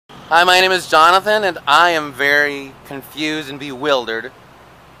Hi, my name is Jonathan, and I am very confused and bewildered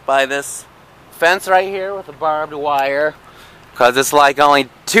by this fence right here with the barbed wire, because it's like only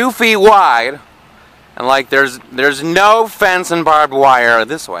 2 feet wide, and like there's no fence and barbed wire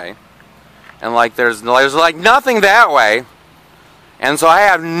this way, and like there's like nothing that way, and so I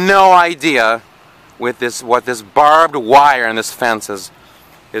have no idea with what this barbed wire and this fence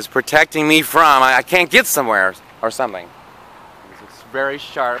is protecting me from. I can't get somewhere or something. It's very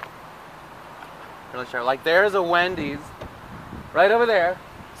sharp. Really sharp. Like there's a Wendy's right over there.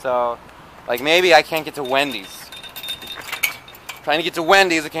 So like maybe I can't get to Wendy's. Trying to get to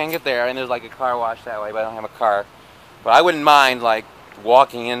Wendy's, I can't get there, and there's like a car wash that way, but I don't have a car. But I wouldn't mind like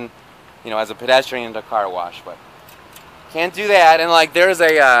walking in, you know, as a pedestrian into a car wash, but can't do that. And like there's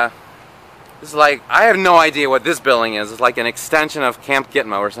a this is like, I have no idea what this building is. It's like an extension of Camp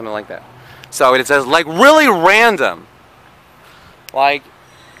Gitmo or something like that. So it says like really random. Like,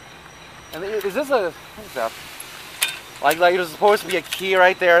 and is this a, what is that? Like there's supposed to be a key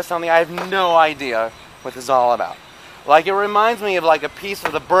right there or something. I have no idea what this is all about. Like it reminds me of like a piece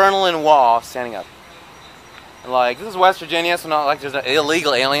of the Berlin Wall standing up. And like this is West Virginia, so not like there's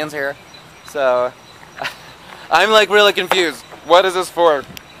illegal aliens here. So I'm like really confused. What is this for?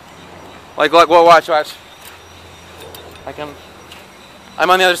 Like well, watch. I'm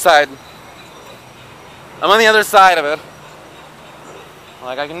on the other side. I'm on the other side of it.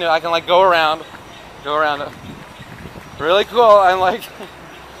 Like I can like go around it. Really cool. I'm like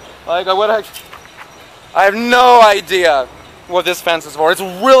I have no idea what this fence is for. It's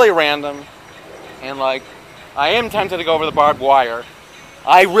really random, and like I am tempted to go over the barbed wire.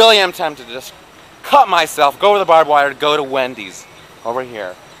 I really am tempted to just cut myself, go over the barbed wire, go to Wendy's over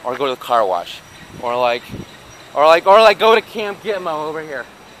here, or go to the car wash, or like go to Camp Gitmo over here.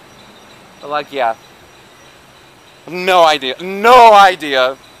 But like yeah. No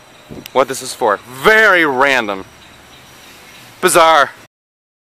idea what this is for. Very random. Bizarre.